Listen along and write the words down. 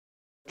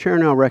Chair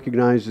now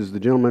recognizes the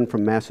gentleman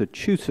from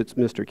Massachusetts,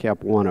 Mr.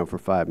 Capuano, for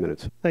 5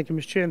 minutes. Thank you,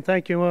 Mr. Chair, and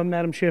thank you,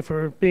 Madam Chair,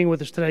 for being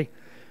with us today.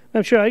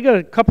 Madam Chair, I got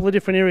a couple of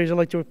different areas I'd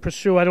like to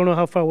pursue. I don't know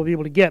how far we'll be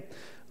able to get.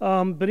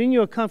 But in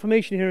your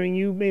confirmation hearing,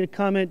 you made a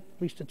comment,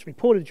 at least it's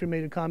reported that you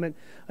made a comment,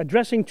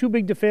 addressing too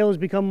big to fail has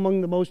become among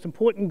the most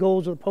important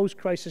goals of the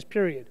post-crisis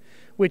period,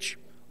 which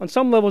on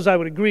some levels I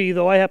would agree,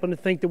 though I happen to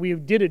think that we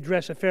did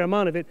address a fair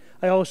amount of it.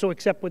 I also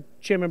accept what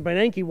Chairman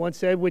Bernanke once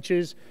said, which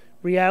is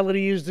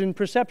reality is in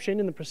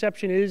perception, and the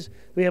perception is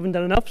we haven't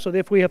done enough, so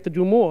therefore we have to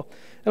do more.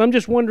 And I'm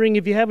just wondering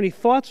if you have any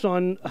thoughts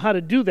on how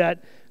to do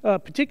that,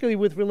 particularly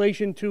with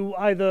relation to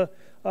either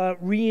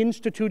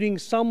reinstituting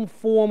some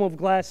form of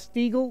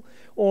Glass-Steagall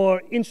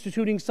or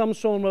instituting some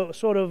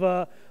sort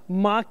of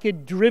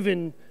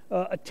market-driven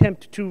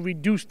attempt to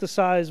reduce the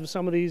size of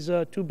some of these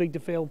too big to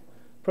fail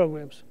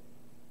programs.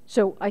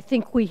 So I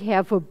think we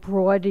have a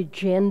broad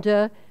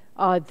agenda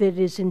that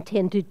is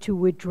intended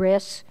to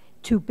address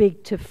too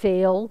big to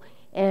fail,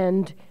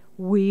 and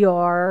we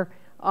are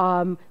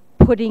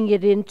putting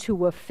it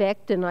into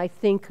effect, and I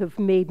think have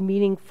made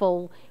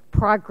meaningful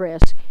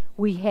progress.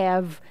 We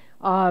have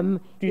do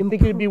you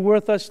think it'd be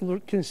worth us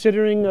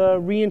considering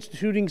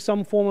reinstituting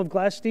some form of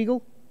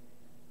Glass-Steagall?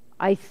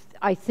 I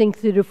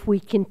think that if we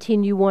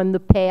continue on the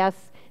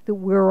path that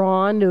we're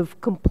on of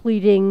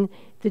completing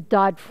the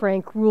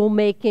Dodd-Frank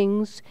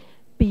rulemakings,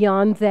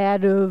 beyond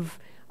that of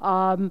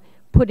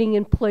putting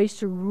in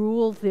place a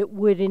rule that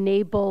would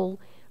enable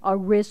a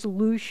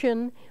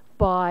resolution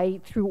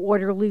through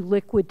orderly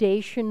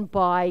liquidation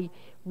by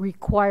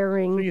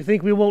requiring... So you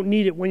think we won't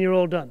need it when you're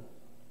all done?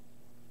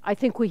 I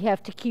think we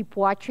have to keep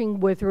watching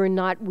whether or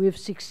not we've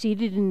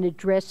succeeded in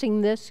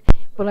addressing this,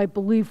 but I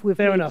believe we've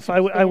Fair made enough.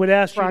 I would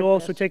ask progress. you to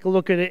also take a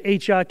look at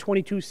HR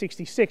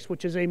 2266,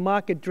 which is a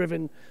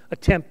market-driven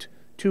attempt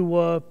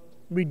to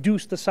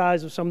reduce the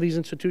size of some of these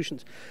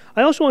institutions.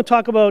 I also want to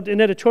talk about an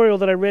editorial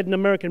that I read in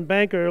American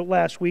Banker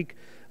last week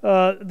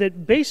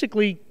that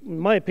basically, in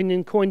my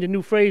opinion, coined a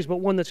new phrase, but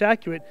one that's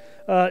accurate,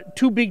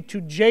 too big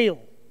to jail.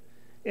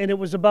 And it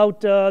was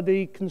about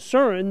the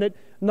concern that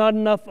not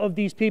enough of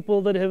these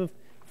people that have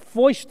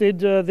foisted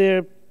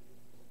their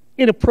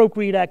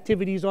inappropriate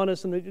activities on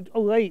us in the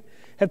 2008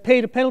 have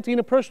paid a penalty on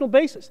a personal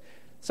basis.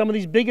 Some of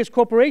these biggest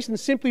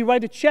corporations simply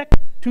write a check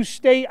to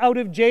stay out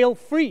of jail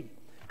free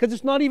because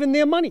it's not even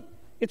their money.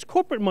 It's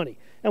corporate money.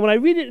 And when I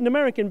read it in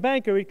American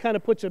Banker, it kind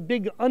of puts a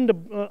big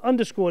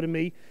underscore to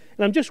me.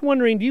 And I'm just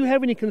wondering, do you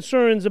have any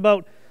concerns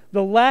about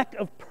the lack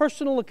of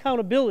personal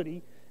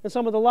accountability in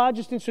some of the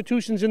largest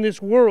institutions in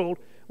this world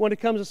when it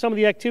comes to some of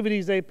the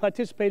activities they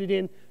participated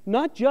in,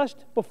 not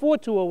just before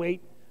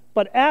 2008,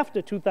 but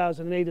after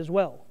 2008 as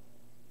well?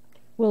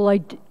 Well,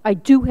 I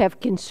do have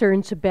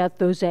concerns about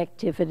those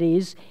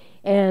activities,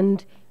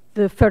 and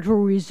the Federal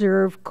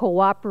Reserve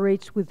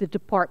cooperates with the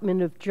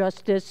Department of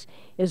Justice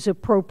as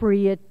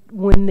appropriate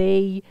when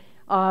they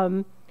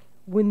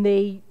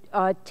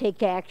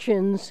take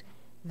actions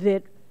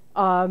that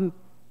are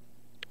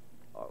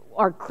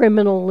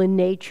criminal in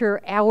nature.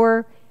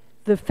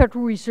 The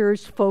Federal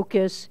Reserve's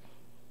focus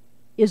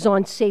is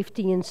on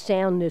safety and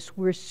soundness.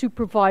 We're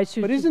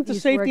supervisors. But isn't the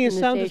safety and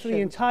soundness of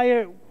the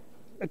entire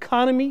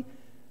economy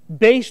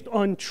based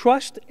on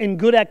trust and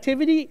good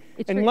activity?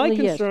 And my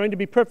concern, to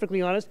be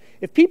perfectly honest,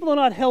 if people are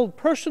not held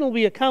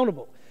personally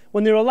accountable,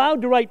 when they're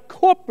allowed to write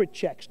corporate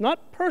checks,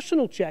 not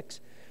personal checks,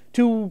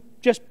 to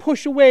just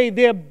push away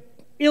their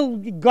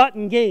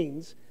ill-gotten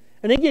gains,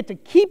 and they get to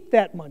keep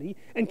that money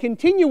and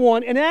continue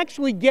on and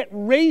actually get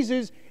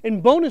raises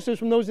and bonuses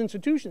from those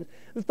institutions,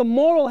 that the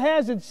moral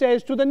hazard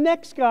says to the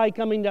next guy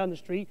coming down the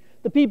street,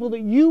 the people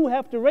that you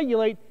have to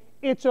regulate,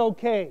 it's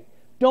okay.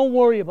 Don't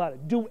worry about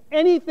it. Do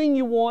anything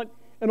you want,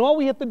 and all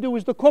we have to do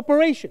is the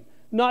corporation,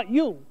 not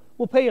you,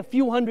 will pay a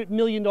few $100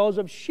 million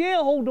of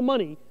shareholder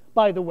money,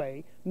 by the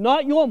way,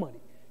 not your money.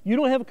 You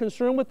don't have a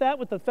concern with that,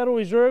 with the Federal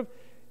Reserve,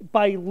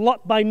 by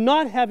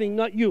not having,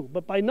 not you,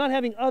 but by not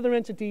having other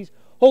entities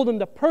hold them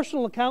to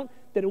personal account,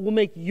 that it will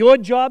make your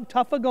job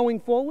tougher going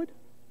forward?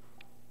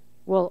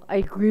 Well, I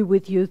agree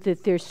with you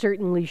that there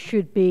certainly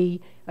should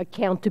be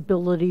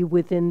accountability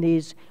within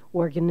these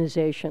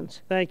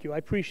organizations. Thank you. I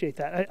appreciate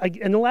that.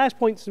 And the last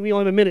point, since we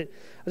only have a minute,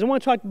 is I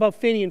want to talk about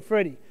Fannie and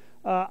Freddie.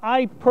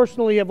 I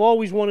personally have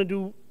always wanted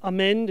to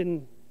amend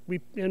and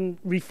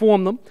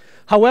reform them.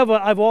 However,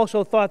 I've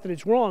also thought that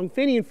it's wrong.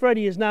 Fannie and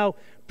Freddie has now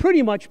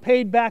pretty much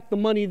paid back the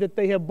money that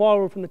they have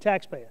borrowed from the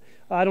taxpayer.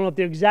 I don't know if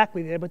they're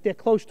exactly there, but they're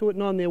close to it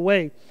and on their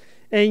way.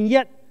 And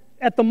yet,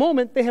 at the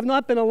moment, they have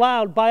not been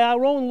allowed by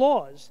our own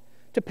laws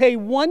to pay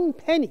 1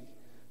 penny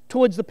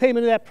towards the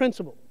payment of that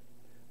principal.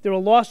 There are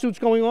lawsuits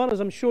going on,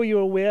 as I'm sure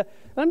you're aware.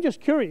 I'm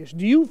just curious,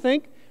 do you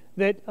think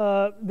that,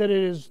 that it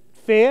is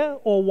fair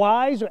or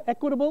wise or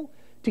equitable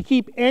to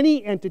keep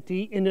any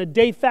entity in a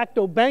de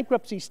facto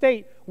bankruptcy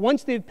state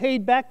once they've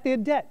paid back their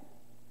debt?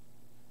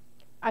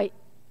 I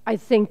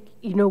think,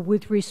 you know,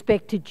 with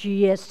respect to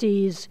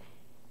GSEs,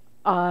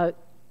 I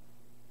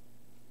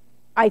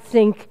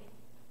think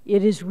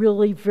it is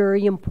really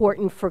very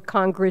important for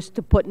Congress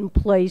to put in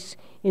place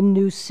a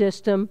new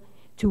system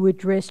to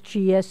address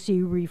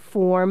GSE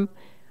reform.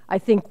 I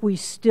think we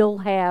still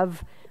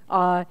have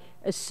a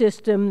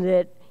system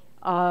that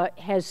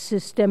has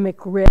systemic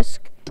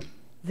risk,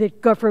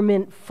 that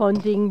government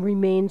funding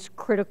remains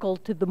critical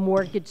to the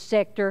mortgage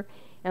sector,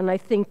 and I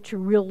think to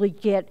really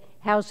get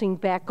housing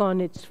back on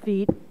its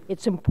feet,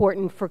 it's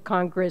important for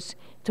Congress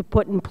to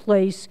put in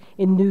place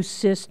a new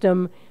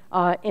system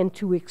and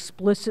to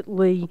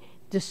explicitly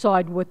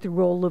decide what the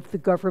role of the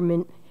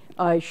government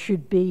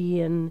should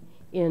be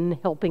in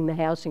helping the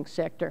housing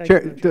sector.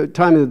 Chair, the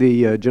time of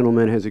the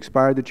gentleman has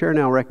expired. The chair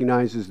now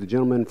recognizes the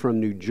gentleman from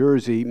New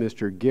Jersey,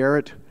 Mr.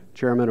 Garrett,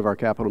 chairman of our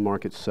Capital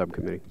Markets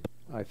Subcommittee.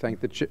 I thank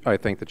the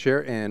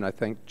chair, and I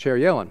thank Chair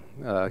Yellen.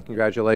 Congratulations.